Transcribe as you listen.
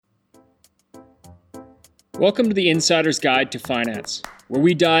Welcome to the Insider's Guide to Finance, where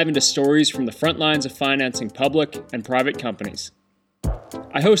we dive into stories from the front lines of financing public and private companies.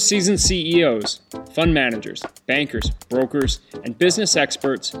 I host seasoned CEOs, fund managers, bankers, brokers, and business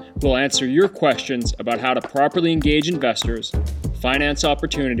experts who will answer your questions about how to properly engage investors, finance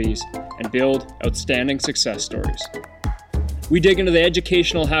opportunities, and build outstanding success stories. We dig into the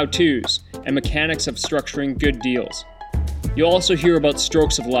educational how-tos and mechanics of structuring good deals. You'll also hear about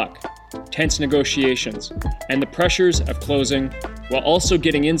strokes of luck, tense negotiations, and the pressures of closing, while also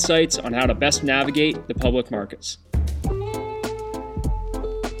getting insights on how to best navigate the public markets.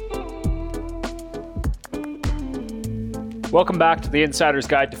 Welcome back to the Insider's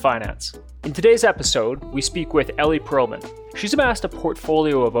Guide to Finance. In today's episode, we speak with Ellie Perlman. She's amassed a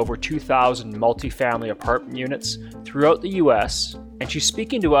portfolio of over 2,000 multifamily apartment units throughout the US, and she's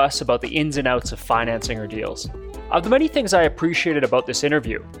speaking to us about the ins and outs of financing her deals. Of the many things I appreciated about this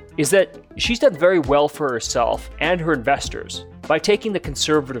interview is that she's done very well for herself and her investors by taking the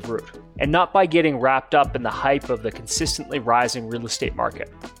conservative route and not by getting wrapped up in the hype of the consistently rising real estate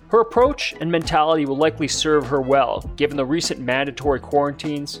market. Her approach and mentality will likely serve her well given the recent mandatory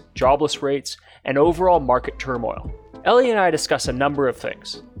quarantines, jobless rates, and overall market turmoil. Ellie and I discuss a number of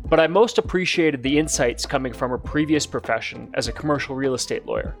things, but I most appreciated the insights coming from her previous profession as a commercial real estate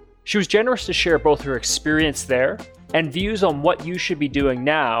lawyer. She was generous to share both her experience there and views on what you should be doing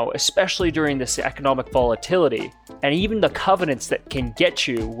now, especially during this economic volatility, and even the covenants that can get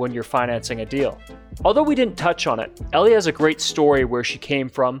you when you're financing a deal. Although we didn't touch on it, Ellie has a great story where she came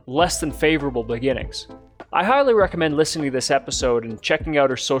from less than favorable beginnings. I highly recommend listening to this episode and checking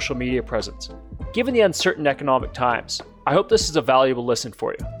out her social media presence. Given the uncertain economic times, I hope this is a valuable listen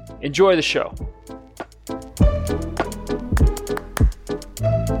for you. Enjoy the show.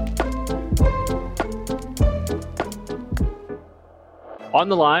 On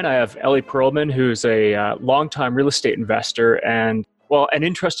the line, I have Ellie Perlman, who's a longtime real estate investor and, an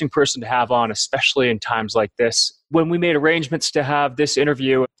interesting person to have on, especially in times like this. When we made arrangements to have this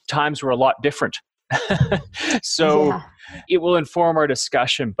interview, times were a lot different. It will inform our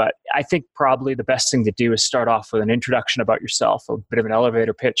discussion, but I think probably the best thing to do is start off with an introduction about yourself, a bit of an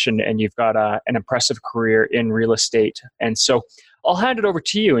elevator pitch, and you've got an impressive career in real estate. And so I'll hand it over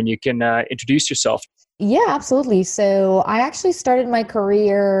to you and you can introduce yourself. Yeah, absolutely. So I actually started my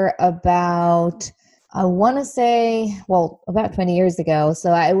career about 20 years ago.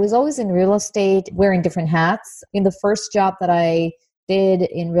 So I was always in real estate, wearing different hats. In the first job that I did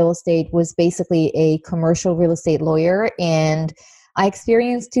in real estate was basically a commercial real estate lawyer. And I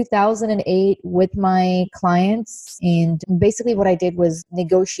experienced 2008 with my clients. And basically what I did was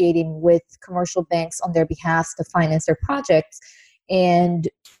negotiating with commercial banks on their behalf to finance their projects. And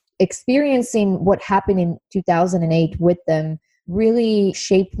experiencing what happened in 2008 with them really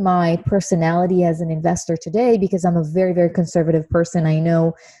shaped my personality as an investor today, because I'm a very, very conservative person. I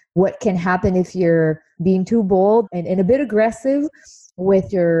know what can happen if you're being too bold and a bit aggressive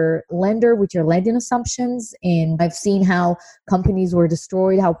with your lender, with your lending assumptions. And I've seen how companies were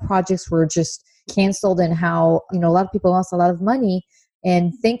destroyed, how projects were just canceled, and how, a lot of people lost a lot of money.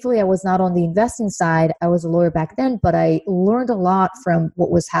 And thankfully, I was not on the investing side. I was a lawyer back then, but I learned a lot from what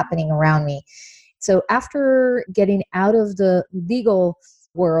was happening around me. So after getting out of the legal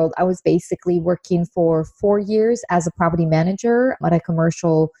world, I was basically working for 4 years as a property manager at a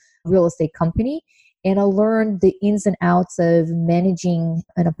commercial real estate company. And I learned the ins and outs of managing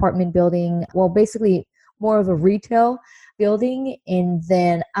an apartment building, basically more of a retail building. And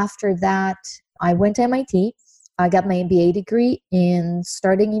then after that, I went to MIT. I got my MBA degree and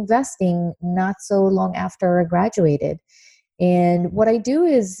starting investing not so long after I graduated. And what I do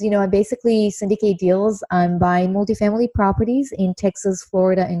is, I basically syndicate deals. I'm buying multifamily properties in Texas,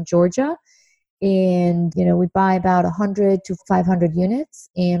 Florida, and Georgia. And, we buy about 100 to 500 units,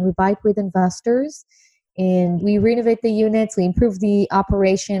 and we buy it with investors. And we renovate the units, we improve the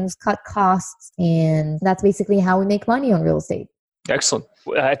operations, cut costs, and that's basically how we make money on real estate. Excellent.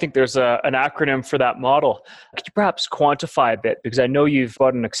 I think there's an acronym for that model. Could you perhaps quantify a bit? Because I know you've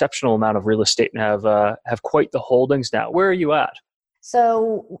bought an exceptional amount of real estate and have quite the holdings now. Where are you at?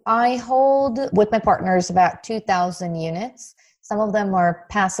 So I hold with my partners about 2,000 units. Some of them are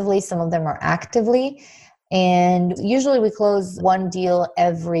passively, some of them are actively. And usually we close one deal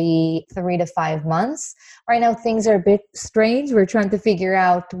every 3 to 5 months. Right now, things are a bit strange. We're trying to figure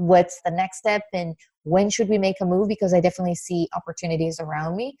out what's the next step and when should we make a move, because I definitely see opportunities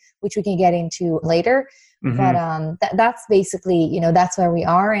around me, which we can get into later. Mm-hmm. But that's basically, that's where we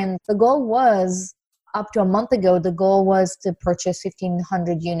are. And the goal was, up to a month ago, the goal was to purchase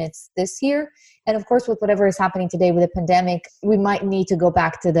 1,500 units this year. And of course, with whatever is happening today with the pandemic, we might need to go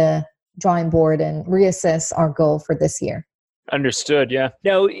back to the drawing board and reassess our goal for this year. Understood. Yeah.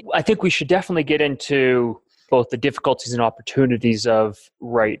 Now, I think we should definitely get into both the difficulties and opportunities of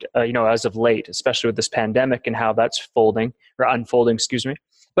as of late, especially with this pandemic and how that's unfolding, excuse me.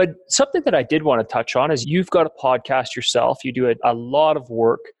 But something that I did want to touch on is you've got a podcast yourself. You do a lot of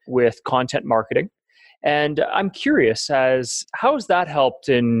work with content marketing. And I'm curious as how has that helped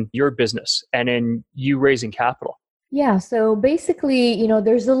in your business and in you raising capital? Yeah, so basically,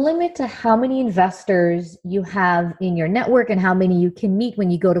 there's a limit to how many investors you have in your network and how many you can meet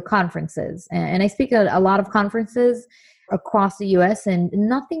when you go to conferences. And I speak at a lot of conferences across the US, and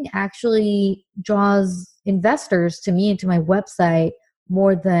nothing actually draws investors to me and to my website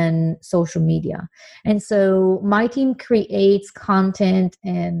more than social media. And so my team creates content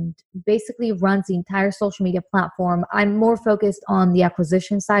and basically runs the entire social media platform. I'm more focused on the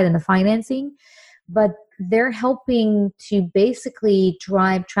acquisition side and the financing, but they're helping to basically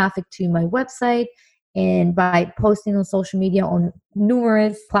drive traffic to my website and by posting on social media on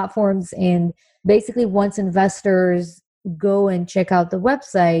numerous platforms. And basically once investors go and check out the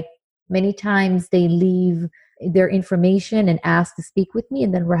website, many times they leave their information and ask to speak with me,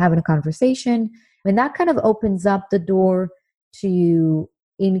 and then we're having a conversation. And that kind of opens up the door to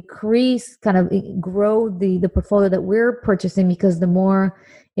grow the portfolio that we're purchasing, because the more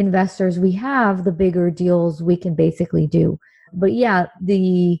investors we have, the bigger deals we can basically do. But yeah,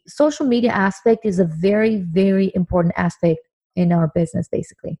 the social media aspect is a very, very important aspect in our business,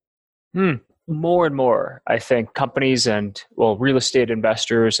 basically. More and more, I think companies and real estate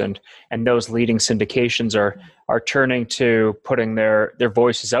investors and those leading syndications are turning to putting their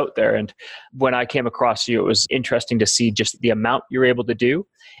voices out there. And when I came across you, it was interesting to see just the amount you're able to do.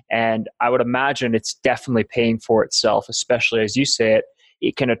 And I would imagine it's definitely paying for itself, especially as you say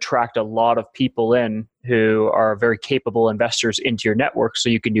it can attract a lot of people in who are very capable investors into your network so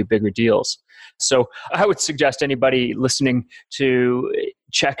you can do bigger deals. So I would suggest anybody listening to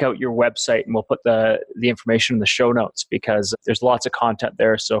check out your website, and we'll put the information in the show notes because there's lots of content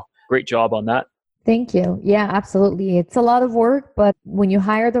there. So great job on that. Thank you. Yeah, absolutely. It's a lot of work, but when you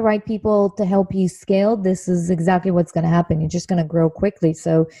hire the right people to help you scale, this is exactly what's going to happen. You're just going to grow quickly.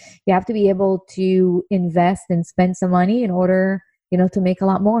 So you have to be able to invest and spend some money in order, to make a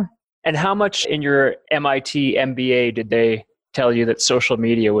lot more. And how much in your MIT MBA did they tell you that social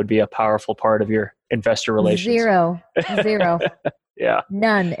media would be a powerful part of your investor relations? Zero. Yeah.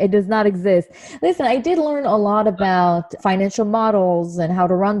 None. It does not exist. Listen, I did learn a lot about financial models and how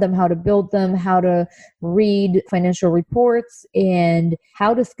to run them, how to build them, how to read financial reports, and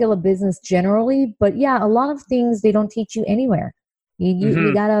how to scale a business generally. But yeah, a lot of things they don't teach you anywhere.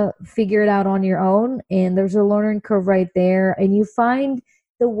 You got to figure it out on your own. And there's a learning curve right there. And you find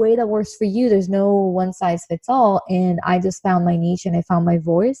the way that works for you. There's no one size fits all. And I just found my niche and I found my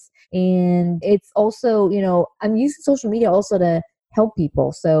voice. And it's also, I'm using social media also to help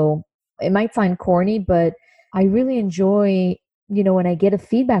people. So it might sound corny, but I really enjoy, when I get a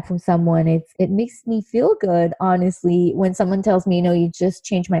feedback from someone, it makes me feel good, honestly, when someone tells me, you just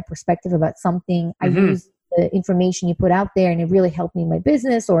changed my perspective about something. I use the information you put out there and it really helped me in my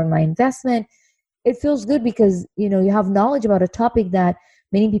business or in my investment. It feels good because, you have knowledge about a topic that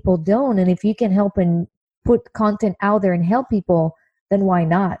many people don't. And if you can help and put content out there and help people, then why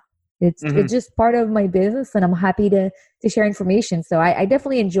not? It's just part of my business, and I'm happy to share information. So I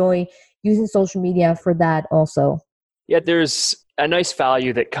definitely enjoy using social media for that also. Yeah, there's a nice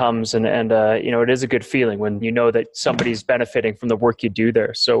value that comes and it is a good feeling when you know that somebody's benefiting from the work you do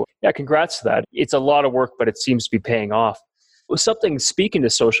there. So yeah, congrats to that. It's a lot of work, but it seems to be paying off. Something speaking to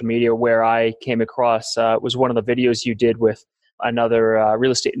social media where I came across was one of the videos you did with another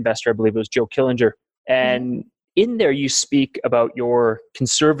real estate investor. I believe it was Joe Killinger. And in there, you speak about your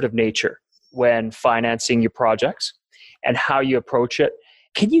conservative nature when financing your projects and how you approach it.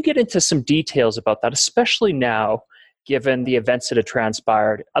 Can you get into some details about that, especially now, given the events that have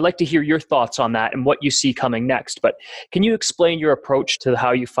transpired? I'd like to hear your thoughts on that and what you see coming next. But can you explain your approach to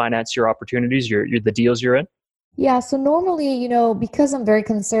how you finance your opportunities, the deals you're in? Yeah. So normally, because I'm very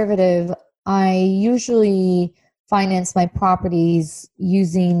conservative, I usually finance my properties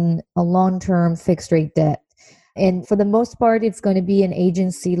using a long-term fixed rate debt. And for the most part, it's going to be an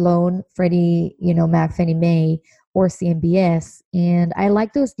agency loan, Freddie, Mac, Fannie Mae, or CMBS. And I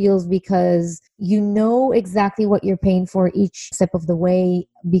like those deals because you know exactly what you're paying for each step of the way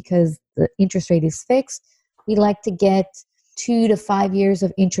because the interest rate is fixed. We like to get 2 to 5 years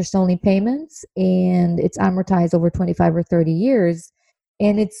of interest-only payments, and it's amortized over 25 or 30 years.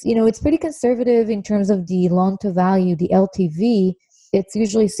 And it's pretty conservative in terms of the loan to value, the LTV. It's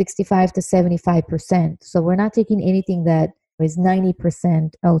usually 65 to 75%. So we're not taking anything that is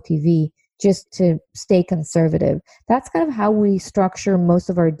 90% LTV just to stay conservative. That's kind of how we structure most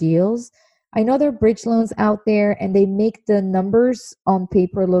of our deals. I know there are bridge loans out there and they make the numbers on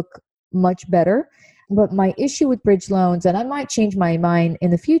paper look much better. But my issue with bridge loans, and I might change my mind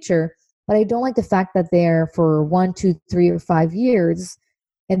in the future, but I don't like the fact that they're for 1, 2, 3, or 5 years,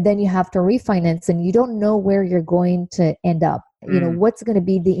 and then you have to refinance and you don't know where you're going to end up. What's going to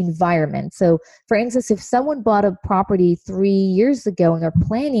be the environment. So for instance, if someone bought a property 3 years ago and they're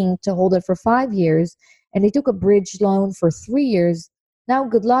planning to hold it for 5 years and they took a bridge loan for 3 years, now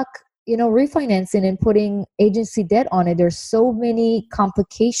good luck, refinancing and putting agency debt on it. There's so many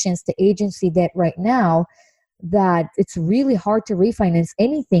complications to agency debt right now that it's really hard to refinance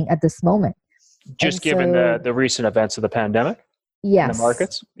anything at this moment. Just given the recent events of the pandemic? Yes. In the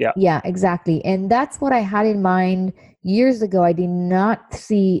markets? Yeah. Yeah, exactly. And that's what I had in mind years ago. I did not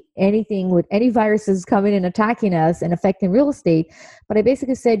see anything with any viruses coming and attacking us and affecting real estate. But I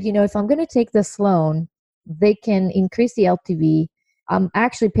basically said, if I'm going to take this loan, they can increase the LTV. I'm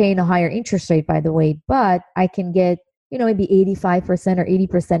actually paying a higher interest rate, by the way, but I can get, maybe 85% or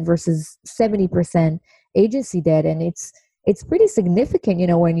 80% versus 70% agency debt. And it's pretty significant,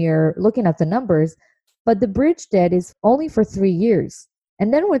 when you're looking at the numbers. But the bridge debt is only for 3 years.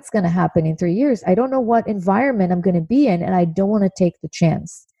 And then what's going to happen in 3 years? I don't know what environment I'm going to be in, and I don't want to take the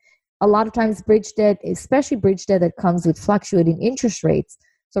chance. A lot of times bridge debt, especially bridge debt that comes with fluctuating interest rates.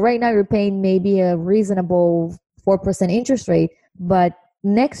 So right now you're paying maybe a reasonable 4% interest rate, but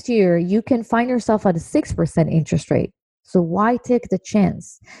next year you can find yourself at a 6% interest rate. So why take the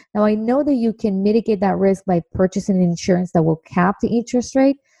chance? Now I know that you can mitigate that risk by purchasing an insurance that will cap the interest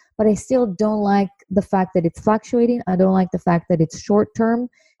rate, but I still don't like the fact that it's fluctuating. I don't like the fact that it's short term.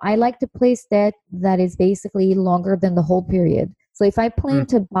 I like to place debt that is basically longer than the hold period. So if I plan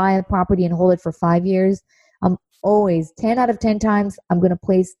to buy a property and hold it for 5 years, I'm always 10 out of 10 times, I'm going to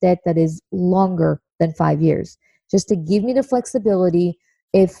place debt that is longer than 5 years, just to give me the flexibility.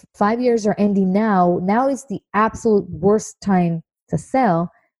 If 5 years are ending now is the absolute worst time to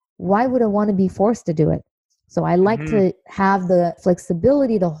sell. Why would I want to be forced to do it? So I like to have the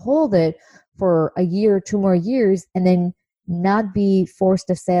flexibility to hold it for a year or 2 more years and then not be forced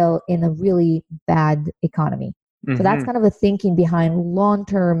to sell in a really bad economy. So that's kind of the thinking behind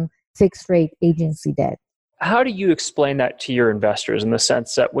long-term fixed rate agency debt. How do you explain that to your investors in the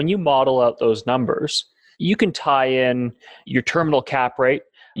sense that when you model out those numbers, you can tie in your terminal cap rate,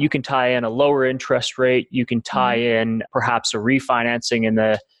 you can tie in a lower interest rate, you can tie in perhaps a refinancing in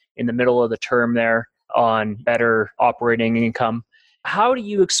the middle of the term there on better operating income. How do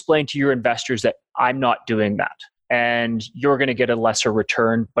you explain to your investors that I'm not doing that and you're going to get a lesser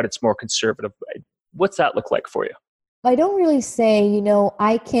return, but it's more conservative? What's that look like for you? I don't really say,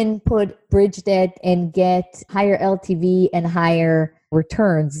 I can put bridge debt and get higher LTV and higher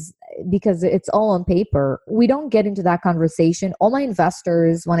returns because it's all on paper. We don't get into that conversation. All my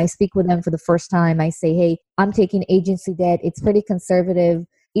investors, when I speak with them for the first time, I say, hey, I'm taking agency debt. It's pretty conservative.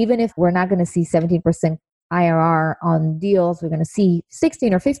 Even if we're not going to see 17% IRR on deals, we're going to see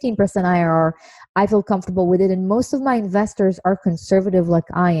 16 or 15% IRR. I feel comfortable with it. And most of my investors are conservative like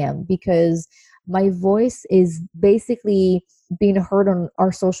I am because my voice is basically being heard on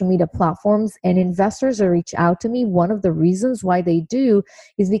our social media platforms, and investors that reach out to me, one of the reasons why they do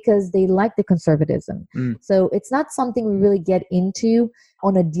is because they like the conservatism. So it's not something we really get into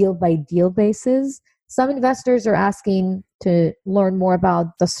on a deal by deal basis. Some investors are asking to learn more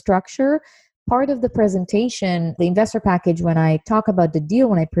about the structure. Part of the presentation, the investor package, when I talk about the deal,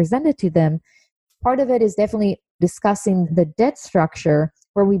 when I present it to them, part of it is definitely discussing the debt structure,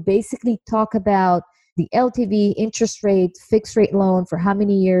 where we basically talk about the LTV, interest rate, fixed rate loan for how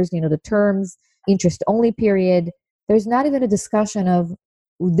many years, the terms, interest only period. There's not even a discussion of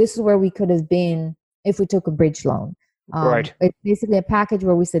this is where we could have been if we took a bridge loan. Right. It's basically a package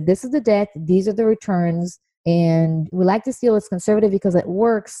where we said, this is the debt, these are the returns, and we like this deal. It's conservative because it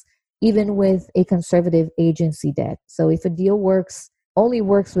works even with a conservative agency debt. So if a deal only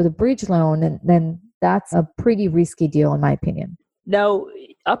works with a bridge loan, then that's a pretty risky deal in my opinion. Now,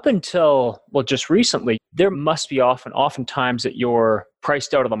 up until, just recently, there must be oftentimes that you're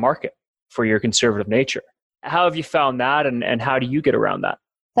priced out of the market for your conservative nature. How have you found that and how do you get around that?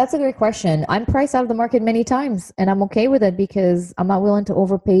 That's a great question. I'm priced out of the market many times and I'm okay with it because I'm not willing to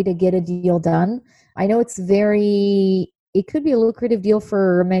overpay to get a deal done. I know it could be a lucrative deal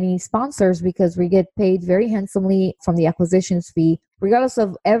for many sponsors because we get paid very handsomely from the acquisitions fee, regardless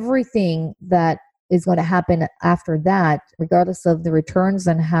of everything that is going to happen after that, regardless of the returns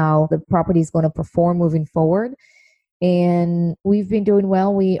and how the property is going to perform moving forward. And we've been doing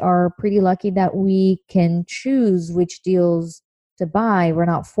well. We are pretty lucky that we can choose which deals to buy. We're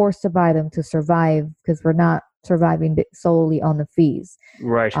not forced to buy them to survive because we're not surviving solely on the fees.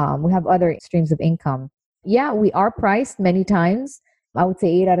 Right. We have other streams of income. Yeah, we are priced many times. I would say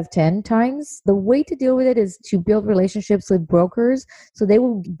 8 out of 10 times. The way to deal with it is to build relationships with brokers so they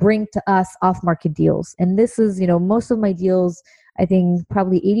will bring to us off market deals. And this is, most of my deals, I think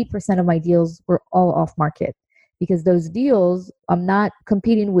probably 80% of my deals were all off market because those deals, I'm not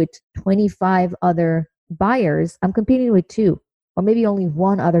competing with 25 other buyers. I'm competing with two or maybe only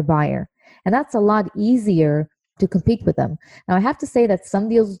one other buyer. And that's a lot easier to compete with them. Now, I have to say that some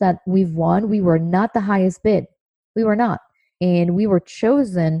deals that we've won, we were not the highest bid. We were not. And we were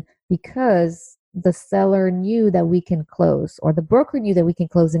chosen because the seller knew that we can close, or the broker knew that we can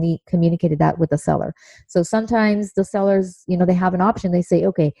close, and he communicated that with the seller. So sometimes the sellers, they have an option. They say,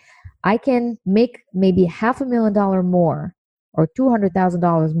 okay, I can make maybe $500,000 more or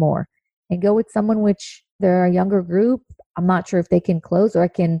 $200,000 more and go with someone which they're a younger group. I'm not sure if they can close, or I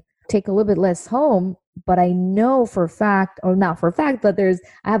can take a little bit less home, but I know for a fact, or not for a fact, but I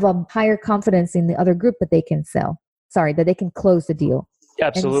have a higher confidence in the other group that they can that they can close the deal.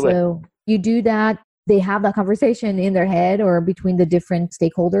 Absolutely. And so you do that. They have that conversation in their head or between the different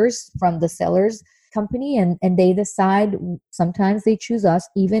stakeholders from the seller's company, and they decide. Sometimes they choose us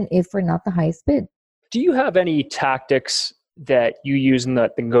even if we're not the highest bid. Do you have any tactics that you use in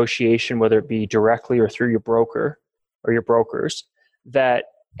that negotiation, whether it be directly or through your broker or your brokers, that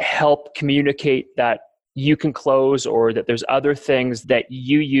help communicate that you can close, or that there's other things that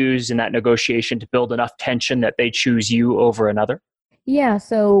you use in that negotiation to build enough tension that they choose you over another? Yeah.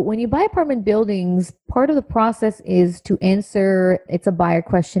 So when you buy apartment buildings, part of the process is to answer, it's a buyer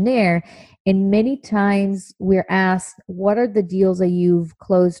questionnaire. And many times we're asked, what are the deals that you've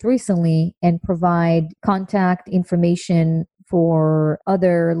closed recently, and provide contact information for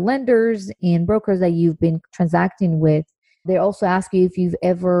other lenders and brokers that you've been transacting with. They also ask you if you've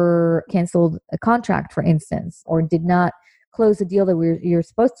ever canceled a contract, for instance, or did not close a deal that you're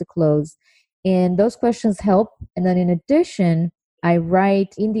supposed to close. And those questions help. And then in addition, I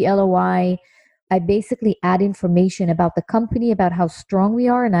write in the LOI, I basically add information about the company, about how strong we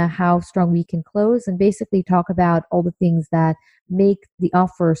are and how strong we can close, and basically talk about all the things that make the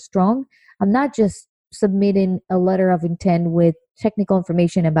offer strong. I'm not just submitting a letter of intent with technical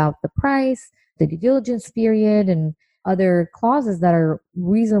information about the price, the due diligence period, and other clauses that are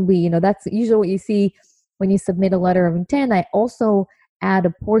reasonably, that's usually what you see when you submit a letter of intent. I also add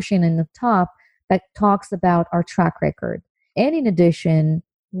a portion in the top that talks about our track record. And in addition,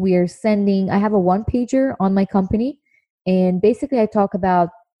 I have a one pager on my company. And basically I talk about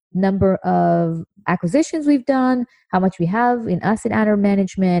number of acquisitions we've done, how much we have in asset under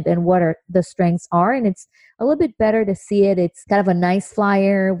management, and what the strengths are. And it's a little bit better to see it. It's kind of a nice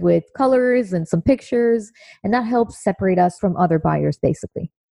flyer with colors and some pictures, and that helps separate us from other buyers, basically.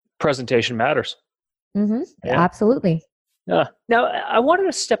 Presentation matters. Mm-hmm. Yeah. Absolutely. Now, I wanted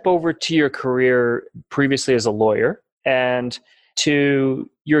to step over to your career previously as a lawyer and to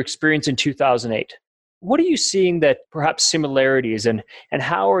your experience in 2008. What are you seeing that perhaps similarities, and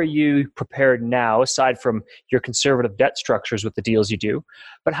how are you prepared now, aside from your conservative debt structures with the deals you do,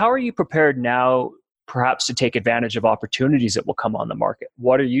 but how are you prepared now perhaps to take advantage of opportunities that will come on the market?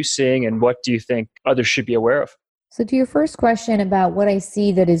 What are you seeing, and what do you think others should be aware of? So to your first question about what I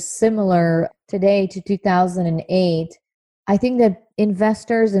see that is similar today to 2008, I think that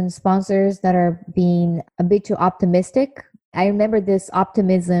investors and sponsors that are being a bit too optimistic. I remember this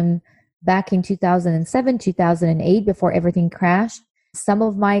optimism back in 2007, 2008, before everything crashed. Some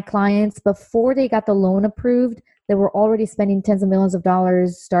of my clients, before they got the loan approved, they were already spending tens of millions of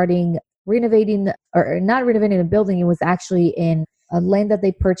dollars starting renovating, or not renovating a building. It was actually in a land that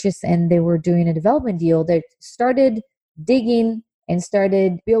they purchased, and they were doing a development deal. They started digging and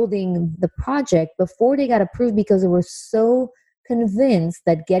started building the project before they got approved because they were so convinced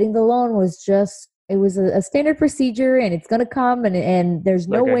that getting the loan was just, it was a standard procedure and it's going to come, and there's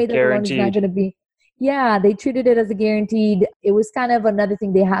no way that the loan is not going to be. Yeah, they treated it as a guaranteed. It was kind of another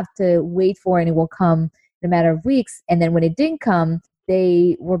thing they have to wait for, and it will come in a matter of weeks. And then when it didn't come,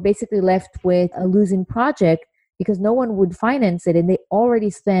 they were basically left with a losing project because no one would finance it, and they already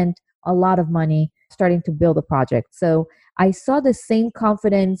spent a lot of money starting to build a project. So I saw the same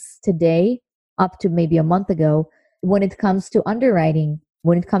confidence today up to maybe a month ago when it comes to underwriting,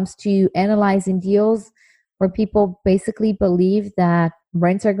 when it comes to analyzing deals where people basically believe that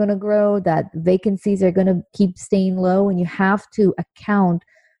rents are going to grow, that vacancies are going to keep staying low, and you have to account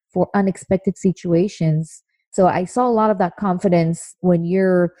for unexpected situations. So I saw a lot of that confidence when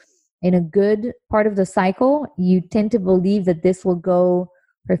you're In a good part of the cycle, you tend to believe that this will go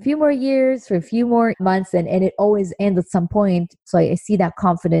for a few more years, for a few more months, and it always ends at some point. So I see that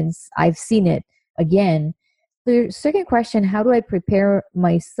confidence. I've seen it again. The second question, how do I prepare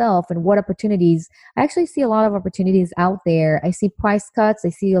myself and what opportunities? I actually see a lot of opportunities out there. I see price cuts. I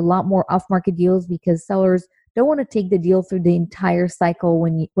see a lot more off-market deals because sellers don't want to take the deal through the entire cycle.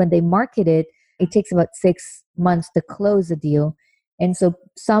 When they market it, it takes about 6 months to close a deal. And so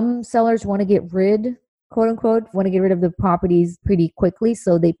some sellers want to get rid, quote unquote, want to get rid of the properties pretty quickly.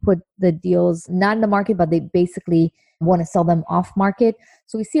 So they put the deals not in the market, but they basically want to sell them off market.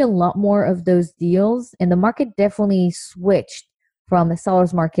 So we see a lot more of those deals, and the market definitely switched from a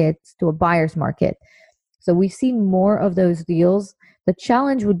seller's market to a buyer's market. So we see more of those deals. The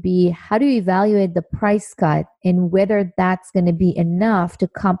challenge would be, how do you evaluate the price cut and whether that's going to be enough to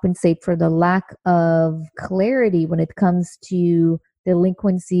compensate for the lack of clarity when it comes to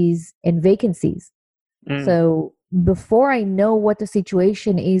delinquencies and vacancies. So before I know what the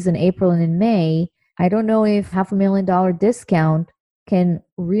situation is in April and in May, I don't know if $500,000 discount can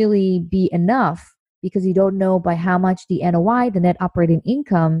really be enough, because you don't know by how much the NOI, the net operating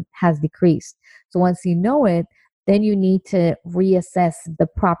income, has decreased. So once you know it, then you need to reassess the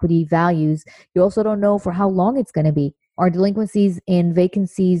property values. You also don't know for how long it's going to be. Are delinquencies and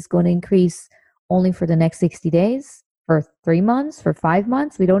vacancies going to increase only for the next 60 days, for 3 months, for 5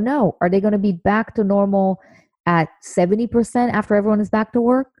 months? We don't know. Are they going to be back to normal at 70% after everyone is back to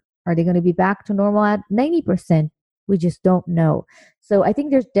work? Are they going to be back to normal at 90%? We just don't know. So I think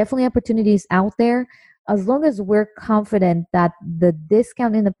there's definitely opportunities out there. As long as we're confident that the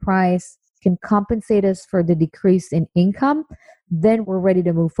discount in the price can compensate us for the decrease in income, then we're ready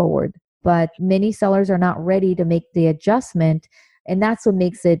to move forward. But many sellers are not ready to make the adjustment, and that's what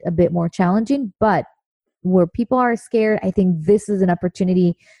makes it a bit more challenging. But where people are scared, I think this is an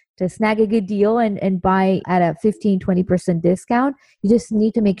opportunity to snag a good deal and buy at a 15-20% discount. You just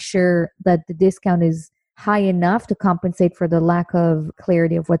need to make sure that the discount is high enough to compensate for the lack of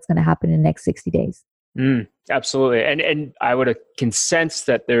clarity of what's going to happen in the next 60 days. Absolutely. And I can sense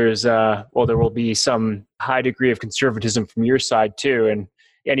that there will be some high degree of conservatism from your side too. And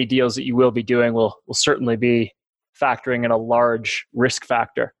any deals that you will be doing will certainly be factoring in a large risk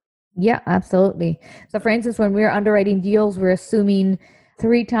factor. Yeah, absolutely. So for instance, when we're underwriting deals, we're assuming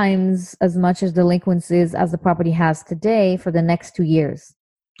 3 times as much as delinquencies as the property has today for the next 2 years,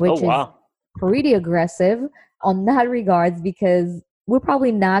 which is pretty aggressive on that regards, because we're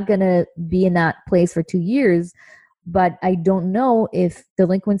probably not going to be in that place for 2 years. But I don't know if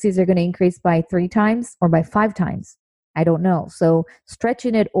delinquencies are going to increase by 3 times or by 5 times. I don't know. So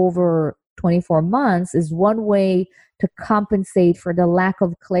stretching it over 24 months is one way to compensate for the lack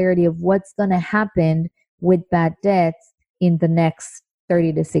of clarity of what's going to happen with bad debts in the next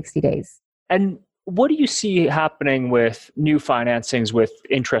 30 to 60 days. And what do you see happening with new financings with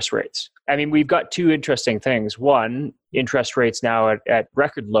interest rates? I mean, we've got 2 interesting things. One, interest rates now at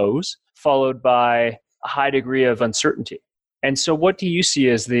record lows, followed by a high degree of uncertainty. And so what do you see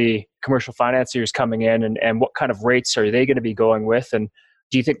as the commercial financiers coming in, and what kind of rates are they going to be going with? And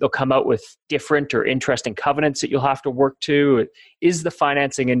do you think they'll come out with different or interesting covenants that you'll have to work to? Is the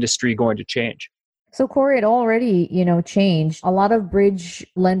financing industry going to change? So Corey, it already, changed. A lot of bridge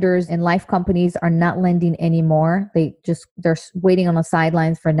lenders and life companies are not lending anymore. They're waiting on the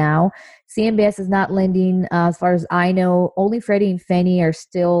sidelines for now. CMBS is not lending. As far as I know, only Freddie and Fannie are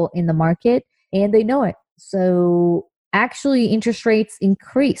still in the market, and they know it. So actually, interest rates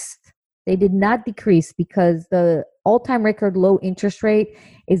increased. They did not decrease, because the all-time record low interest rate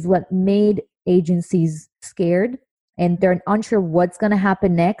is what made agencies scared, and they're unsure what's going to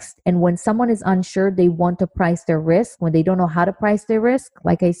happen next. And when someone is unsure, they want to price their risk. When they don't know how to price their risk,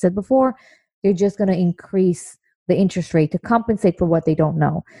 like I said before, they're just going to increase the interest rate to compensate for what they don't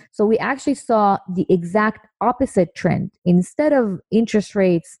know. So we actually saw the exact opposite trend. Instead of interest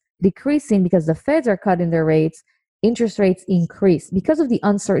rates decreasing because the feds are cutting their rates, interest rates increase because of the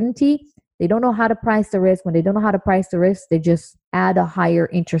uncertainty. They don't know how to price the risk. When they don't know how to price the risk, they just add a higher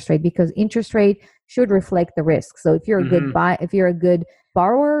interest rate, because interest rate should reflect the risk. So if you're a good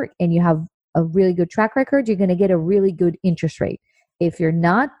borrower and you have a really good track record, you're going to get a really good interest rate. If you're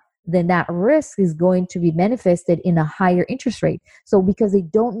not, then that risk is going to be manifested in a higher interest rate. So because they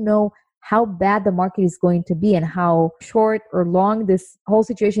don't know how bad the market is going to be and how short or long this whole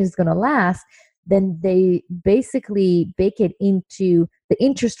situation is going to last, then they basically bake it into the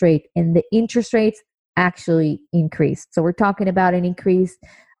interest rate, and the interest rates actually increased. So we're talking about an increase.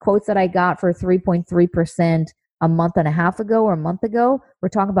 Quotes that I got for 3.3% a month and a half ago or a month ago, we're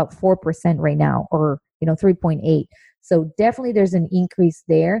talking about 4% right now, or 3.8. So definitely there's an increase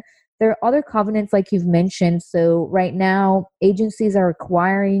there. There are other covenants like you've mentioned. So right now, agencies are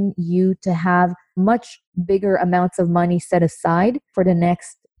requiring you to have much bigger amounts of money set aside for the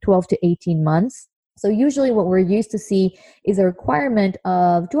next 12 to 18 months. So usually what we're used to see is a requirement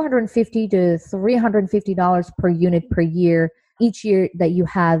of $250 to $350 per unit per year each year that you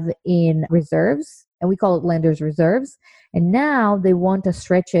have in reserves. And we call it lender's reserves. And now they want to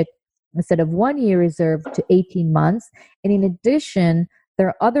stretch it instead of 1 year reserve to 18 months. And in addition, there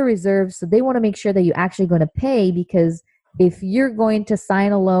are other reserves. So they want to make sure that you're actually going to pay, because if you're going to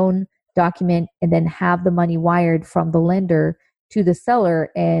sign a loan document and then have the money wired from the lender to the seller,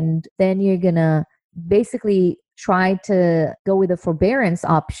 and then you're going to basically try to go with a forbearance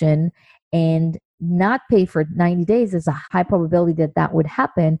option and not pay for 90 days, there's a high probability that that would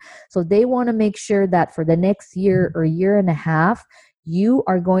happen. So they want to make sure that for the next year or year and a half, you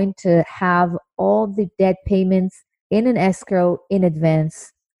are going to have all the debt payments in an escrow in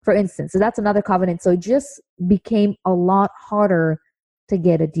advance, for instance. So that's another covenant. So it just became a lot harder to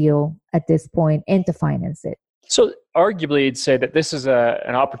get a deal at this point and to finance it. So arguably, you'd say that this is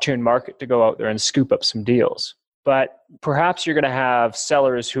an opportune market to go out there and scoop up some deals. But perhaps you're going to have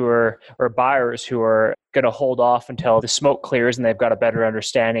sellers or buyers who are going to hold off until the smoke clears and they've got a better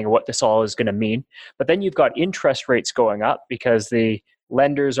understanding of what this all is going to mean. But then you've got interest rates going up because the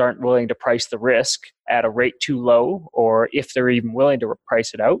lenders aren't willing to price the risk at a rate too low, or if they're even willing to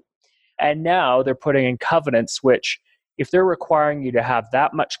price it out. And now they're putting in covenants which, if they're requiring you to have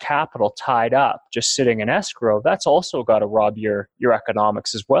that much capital tied up, just sitting in escrow, that's also got to rob your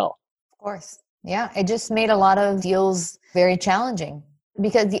economics as well. Of course. Yeah. It just made a lot of deals very challenging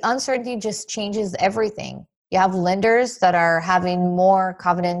because the uncertainty just changes everything. You have lenders that are having more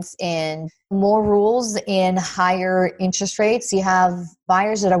covenants and more rules and higher interest rates. You have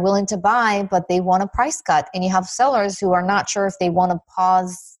buyers that are willing to buy, but they want a price cut. And you have sellers who are not sure if they want to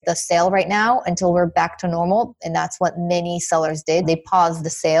pause the sale right now until we're back to normal. And that's what many sellers did. They paused the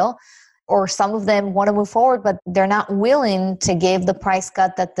sale. Or some of them want to move forward, but they're not willing to give the price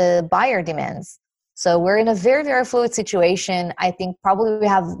cut that the buyer demands. So we're in a very, very fluid situation. I think probably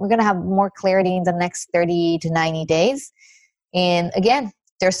we're going to have more clarity in the next 30 to 90 days. And again,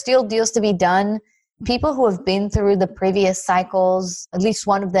 there's still deals to be done. People who have been through the previous cycles, at least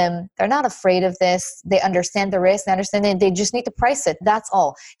one of them, they're not afraid of this. They understand the risk. They understand that they just need to price it. That's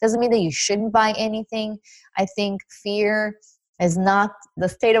all. Doesn't mean that you shouldn't buy anything. I think fear is not the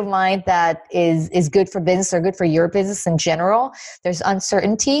state of mind that is good for business or good for your business in general. There's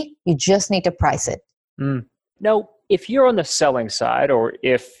uncertainty. You just need to price it. Now, if you're on the selling side, or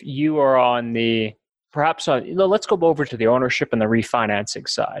if you are on let's go over to the ownership and the refinancing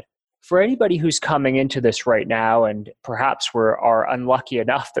side. For anybody who's coming into this right now and perhaps are unlucky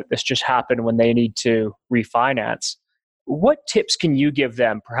enough that this just happened when they need to refinance, what tips can you give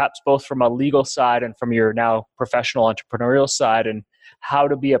them, perhaps both from a legal side and from your now professional entrepreneurial side, and how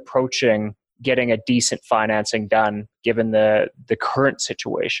to be approaching getting a decent financing done given the current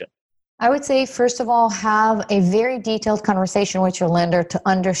situation? I would say, first of all, have a very detailed conversation with your lender to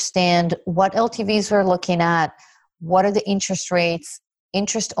understand what LTVs we're looking at, what are the interest rates,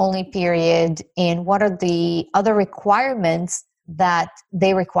 interest only period, and what are the other requirements that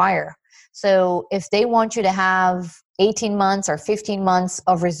they require. So if they want you to have 18 months or 15 months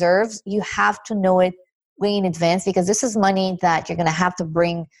of reserves, you have to know it way in advance, because this is money that you're going to have to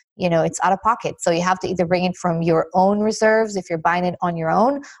bring, it's out of pocket. So you have to either bring it from your own reserves if you're buying it on your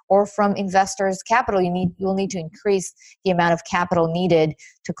own, or from investors' capital. You'll need to increase the amount of capital needed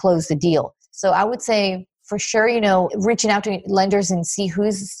to close the deal. So I would say, for sure, reaching out to lenders and see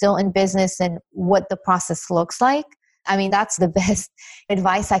who's still in business and what the process looks like. I mean, that's the best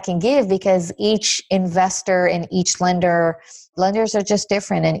advice I can give, because each investor and each lenders are just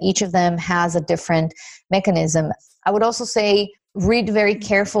different, and each of them has a different mechanism. I would also say, read very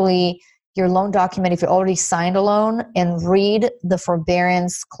carefully your loan document if you already signed a loan, and read the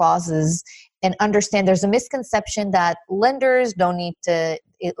forbearance clauses and understand there's a misconception that lenders don't need to,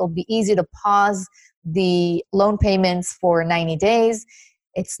 it'll be easy to pause the loan payments for 90 days.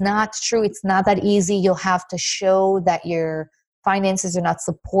 It's not true. It's not that easy. You'll have to show that your finances are not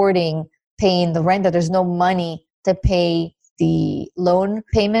supporting paying the rent, that there's no money to pay the loan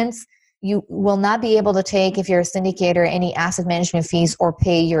payments. You will not be able to take, if you're a syndicator, any asset management fees or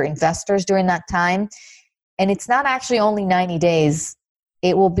pay your investors during that time. And it's not actually only 90 days.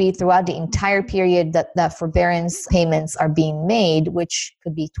 It will be throughout the entire period that forbearance payments are being made, which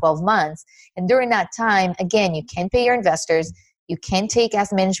could be 12 months. And during that time, again, you can pay your investors. You can take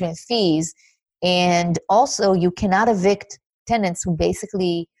asset management fees, and also you cannot evict tenants who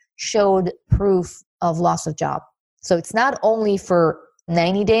basically showed proof of loss of job. So it's not only for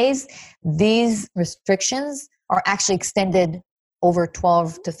 90 days, these restrictions are actually extended over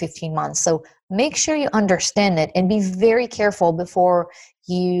 12 to 15 months. So make sure you understand it and be very careful before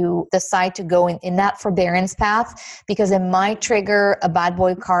you decide to go in that forbearance path, because it might trigger a bad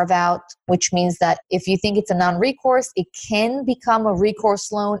boy carve out, which means that if you think it's a non-recourse, it can become a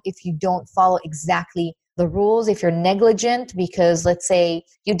recourse loan if you don't follow exactly the rules. If you're negligent, because let's say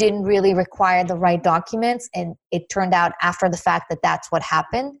you didn't really require the right documents and it turned out after the fact that that's what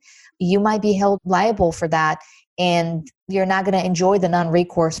happened, you might be held liable for that. And you're not going to enjoy the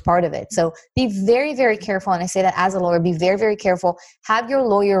non-recourse part of it. So be very, very careful. And I say that as a lawyer, be very, very careful. Have your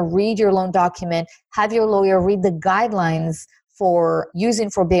lawyer read your loan document. Have your lawyer read the guidelines for using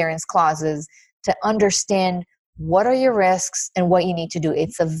forbearance clauses to understand what are your risks and what you need to do.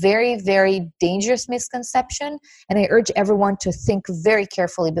 It's a very, very dangerous misconception. And I urge everyone to think very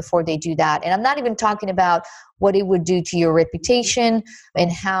carefully before they do that. And I'm not even talking about what it would do to your reputation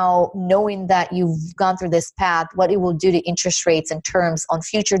and how, knowing that you've gone through this path, what it will do to interest rates and terms on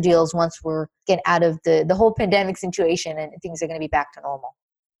future deals once we're getting out of the whole pandemic situation and things are going to be back to normal.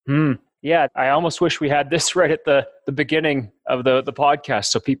 Yeah, I almost wish we had this right at the beginning of the podcast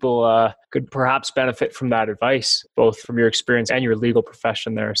so people could perhaps benefit from that advice, both from your experience and your legal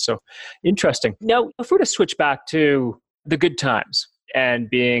profession there. So interesting. Now, if we're to switch back to the good times and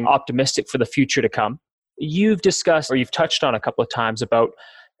being optimistic for the future to come, you've discussed, or you've touched on a couple of times about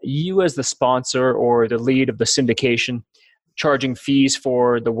you as the sponsor or the lead of the syndication charging fees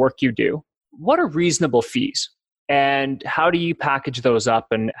for the work you do. What are reasonable fees? And how do you package those up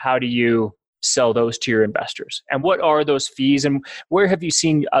and how do you sell those to your investors? And what are those fees and where have you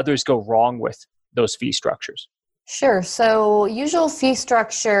seen others go wrong with those fee structures? Sure. So usual fee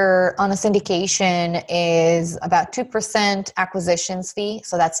structure on a syndication is about 2% acquisitions fee.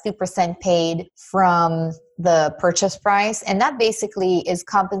 So that's 2% paid from the purchase price. And that basically is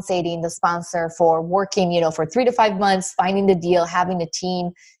compensating the sponsor for working, for 3 to 5 months, finding the deal, having a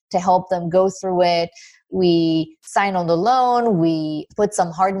team to help them go through it. We sign on the loan, we put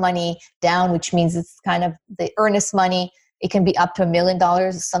some hard money down, which means it's kind of the earnest money. It can be up to $1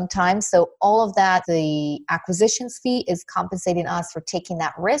 million sometimes. So all of that, the acquisitions fee is compensating us for taking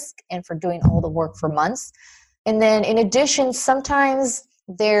that risk and for doing all the work for months. And then in addition, sometimes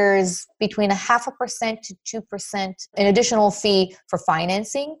there's between 0.5% to 2% an additional fee for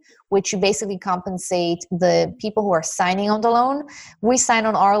financing, which you basically compensate the people who are signing on the loan. We sign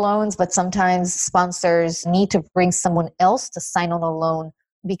on our loans, but sometimes sponsors need to bring someone else to sign on a loan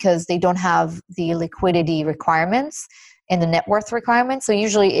because they don't have the liquidity requirements and the net worth requirements. So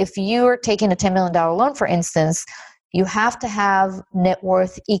usually if you're taking a $10 million loan, for instance, you have to have net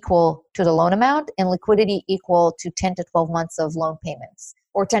worth equal to the loan amount and liquidity equal to 10 to 12 months of loan payments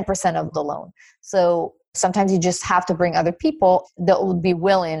or 10% of the loan. So sometimes you just have to bring other people that will be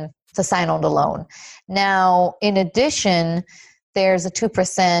willing to sign on the loan. Now, in addition, there's a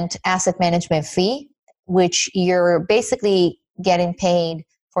 2% asset management fee, which you're basically getting paid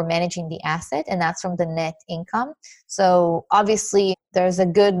for managing the asset, and that's from the net income. So obviously there's a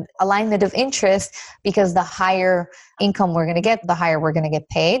good alignment of interest because the higher income we're going to get, the higher we're going to get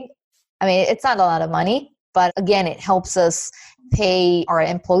paid. I mean, it's not a lot of money, but again, it helps us pay our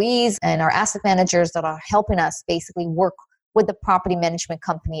employees and our asset managers that are helping us basically work with the property management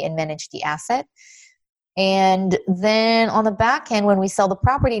company and manage the asset. And then on the back end, when we sell the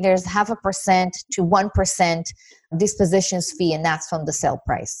property, there's 0.5% to 1% dispositions fee, and that's from the sale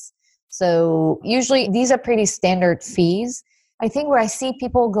price. So usually these are pretty standard fees. I think where I see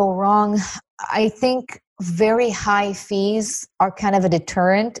people go wrong, I think very high fees are kind of a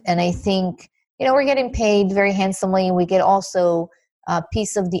deterrent. And I think, we're getting paid very handsomely. We get also a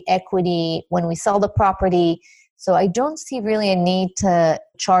piece of the equity when we sell the property. So I don't see really a need to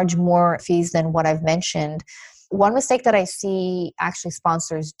charge more fees than what I've mentioned. One mistake that I see actually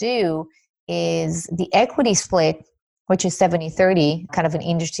sponsors do is the equity split, which is 70-30, kind of an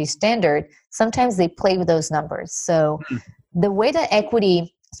industry standard. Sometimes they play with those numbers. So the way the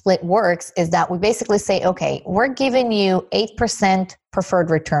equity split works is that we basically say, okay, we're giving you 8% preferred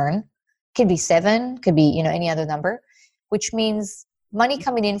return. Could be 7, could be, any other number, which means money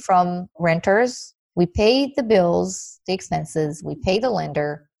coming in from renters. We pay the bills, the expenses, we pay the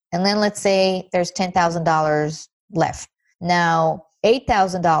lender, and then let's say there's $10,000 left. Now,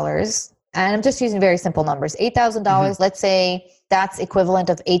 $8,000, and I'm just using very simple numbers, $8,000, let's say that's equivalent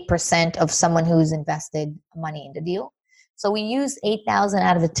of 8% of someone who's invested money in the deal. So we use $8,000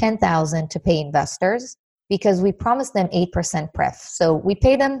 out of the $10,000 to pay investors because we promised them 8% pref. So we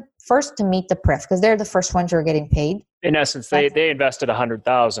pay them first to meet the pref because they're the first ones who are getting paid. In essence, they invested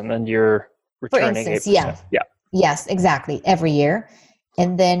 $100,000 and you're returning 8%. Yeah. Yes, exactly. Every year.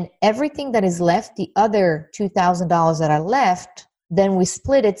 And then everything that is left, the other $2,000 that are left, then we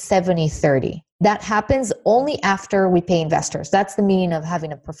split it 70-30. That happens only after we pay investors. That's the meaning of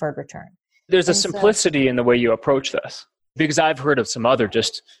having a preferred return. There's a simplicity in the way you approach this, because I've heard of some other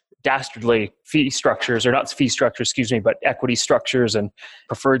just dastardly fee structures, or not fee structures, excuse me, but equity structures and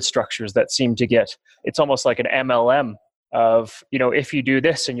preferred structures that seem to get, it's almost like an MLM of, if you do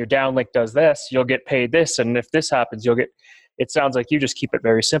this and your downlink does this, you'll get paid this. And if this happens, you'll get, it sounds like you just keep it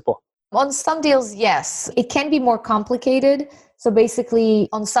very simple. On some deals, yes. It can be more complicated. So basically,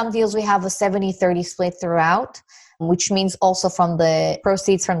 on some deals, we have a 70-30 split throughout, which means also from the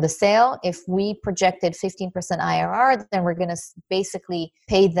proceeds from the sale. If we projected 15% IRR, then we're going to basically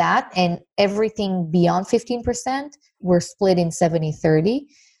pay that. And everything beyond 15%, we're split in 70-30.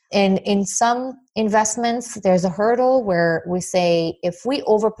 And in some investments, there's a hurdle where we say if we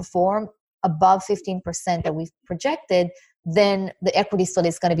overperform above 15% that we've projected, then the equity split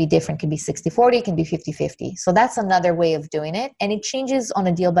is going to be different. It can be 60-40, it can be 50-50. So that's another way of doing it. And it changes on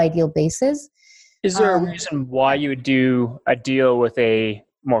a deal-by-deal basis. Is there a reason why you would do a deal with a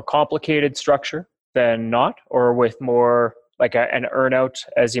more complicated structure than not, or with more like an earnout,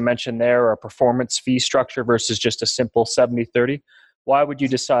 as you mentioned there, or a performance fee structure versus just a simple 70-30? Why would you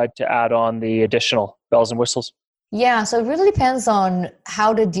decide to add on the additional bells and whistles? Yeah, so it really depends on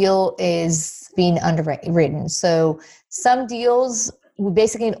how the deal is being underwritten. So some deals,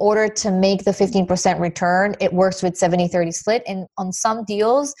 basically in order to make the 15% return, it works with 70-30 split. And on some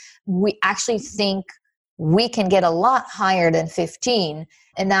deals, we actually think we can get a lot higher than 15.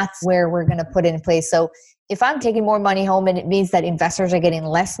 And that's where we're going to put it in place. So if I'm taking more money home and it means that investors are getting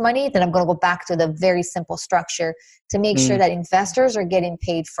less money, then I'm going to go back to the very simple structure to make sure that investors are getting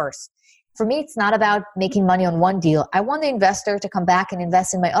paid first. For me, it's not about making money on one deal. I want the investor to come back and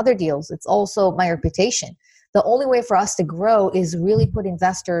invest in my other deals. It's also my reputation. The only way for us to grow is really put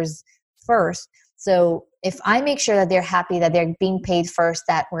investors first. So if I make sure that they're happy, that they're being paid first,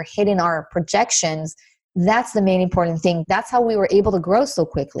 that we're hitting our projections, that's the main important thing. That's how we were able to grow so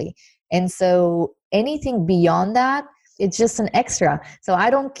quickly. And so anything beyond that, it's just an extra. So I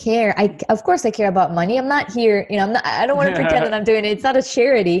don't care. Of course I care about money. I'm not here, I don't want to pretend that I'm doing it. It's not a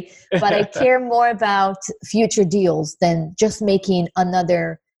charity, but I care more about future deals than just making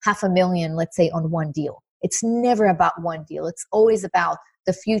another $500,000, let's say, on one deal. It's never about one deal. It's always about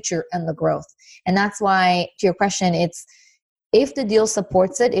the future and the growth. And that's why, to your question, it's if the deal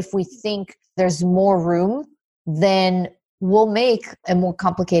supports it, if we think there's more room, then we'll make a more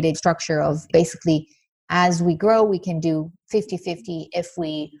complicated structure of basically, as we grow, we can do 50-50. If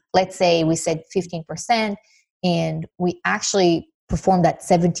let's say we said 15% and we actually performed at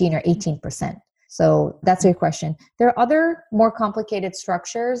 17 or 18%. So that's your question. There are other more complicated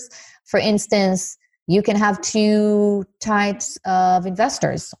structures. For instance, you can have two types of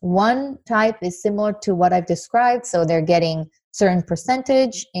investors. One type is similar to what I've described. So they're getting certain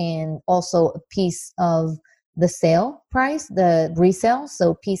percentage and also a piece of the sale price, the resale,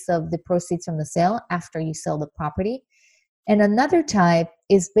 so piece of the proceeds from the sale after you sell the property. And another type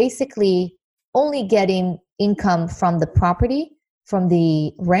is basically only getting income from the property, from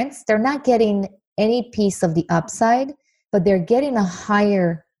the rents. They're not getting any piece of the upside, but they're getting a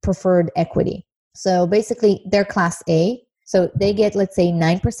higher preferred equity. So basically they're class A. So they get, let's say,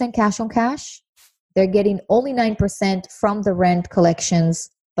 9% cash on cash. They're getting only 9% from the rent collections,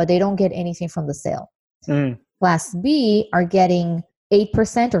 but they don't get anything from the sale. Class B are getting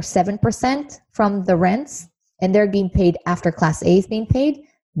 8% or 7% from the rents, and they're being paid after Class A is being paid.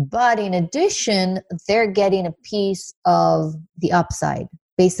 But in addition, they're getting a piece of the upside,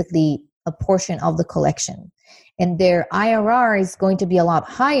 basically a portion of the collection. And their IRR is going to be a lot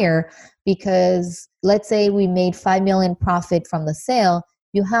higher because let's say we made $5 million profit from the sale.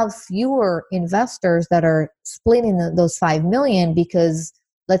 You have fewer investors that are splitting those $5 million because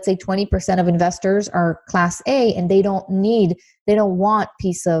let's say 20% of investors are Class A and they don't want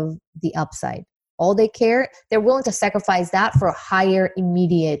piece of the upside. All they care, they're willing to sacrifice that for a higher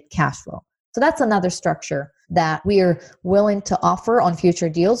immediate cash flow. So that's another structure that we are willing to offer on future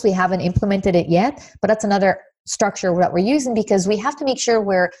deals. We haven't implemented it yet, but that's another structure that we're using because we have to make sure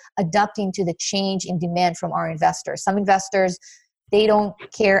we're adapting to the change in demand from our investors. Some investors, they don't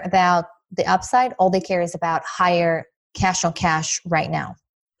care about the upside. All they care is about higher cash on cash right now.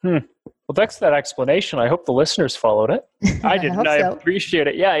 Well, thanks for that explanation. I hope the listeners followed it. I didn't. I appreciate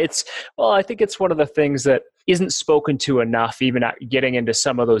it. Yeah, I think it's one of the things that isn't spoken to enough, even at getting into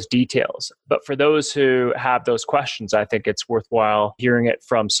some of those details. But for those who have those questions, I think it's worthwhile hearing it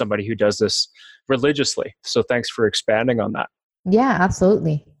from somebody who does this religiously. So thanks for expanding on that. Yeah,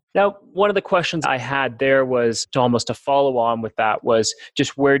 absolutely. Now, one of the questions I had there was to almost a follow on with that was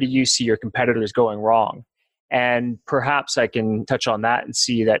just where do you see your competitors going wrong? And perhaps I can touch on that and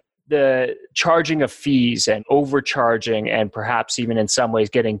see that the charging of fees and overcharging and perhaps even in some ways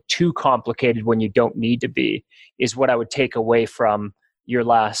getting too complicated when you don't need to be is what I would take away from your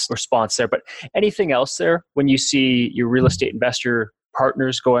last response there. But anything else there when you see your real estate investor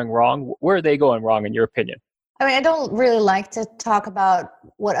partners going wrong? Where are they going wrong in your opinion? I mean, I don't really like to talk about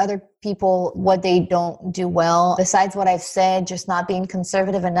what they don't do well. Besides what I've said, just not being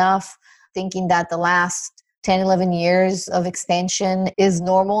conservative enough, thinking that the last 10, 11 years of expansion is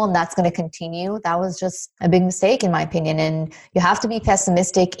normal and that's going to continue. That was just a big mistake in my opinion. And you have to be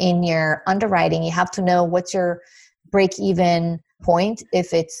pessimistic in your underwriting. You have to know what's your break-even point.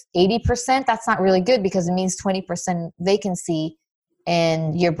 If it's 80%, that's not really good because it means 20% vacancy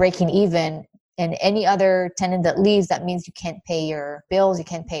and you're breaking even. And any other tenant that leaves, that means you can't pay your bills, you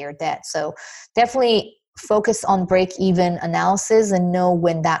can't pay your debt. So definitely focus on break-even analysis and know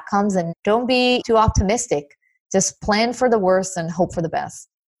when that comes. And don't be too optimistic. Just plan for the worst and hope for the best.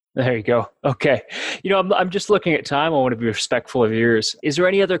 There you go. Okay. I'm just looking at time. I want to be respectful of yours. Is there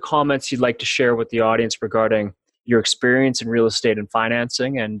any other comments you'd like to share with the audience regarding your experience in real estate and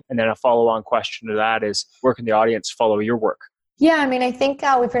financing? And then a follow-on question to that is, where can the audience follow your work? Yeah, I mean, I think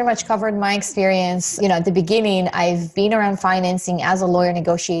we pretty much covered my experience. At the beginning, I've been around financing as a lawyer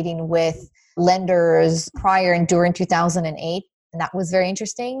negotiating with lenders prior and during 2008. And that was very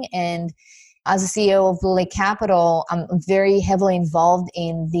interesting. And as a CEO of Blue Lake Capital, I'm very heavily involved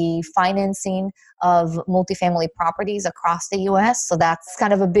in the financing of multifamily properties across the U.S. So that's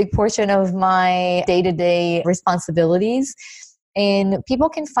kind of a big portion of my day-to-day responsibilities. And people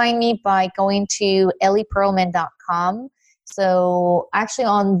can find me by going to ellieperlman.com. So actually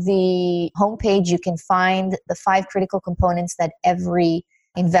on the homepage, you can find the 5 critical components that every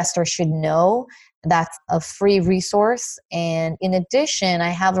investor should know. That's a free resource. And in addition, I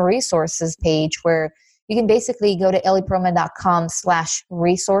have a resources page where you can basically go to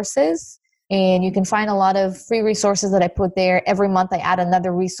ellieperlman.com/resources. And you can find a lot of free resources that I put there. Every month I add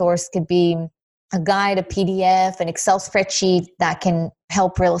another resource. Could be a guide, a PDF, an Excel spreadsheet that can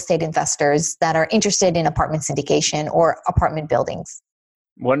help real estate investors that are interested in apartment syndication or apartment buildings.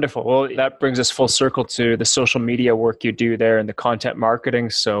 Wonderful. Well, that brings us full circle to the social media work you do there and the content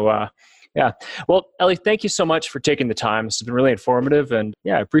marketing. So, yeah. Well, Ellie, thank you so much for taking the time. This has been really informative and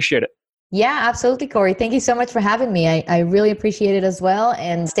I appreciate it. Yeah, absolutely, Corey. Thank you so much for having me. I really appreciate it as well.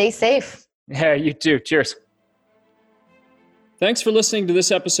 And stay safe. Yeah, you too. Cheers. Thanks for listening to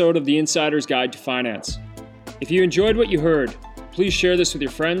this episode of The Insider's Guide to Finance. If you enjoyed what you heard, please share this with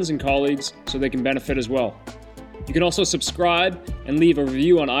your friends and colleagues so they can benefit as well. You can also subscribe and leave a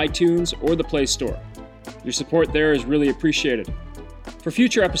review on iTunes or the Play Store. Your support there is really appreciated. For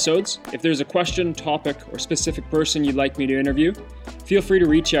future episodes, if there's a question, topic, or specific person you'd like me to interview, feel free to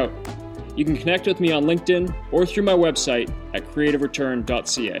reach out. You can connect with me on LinkedIn or through my website at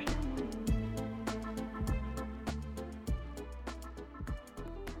creativereturn.ca.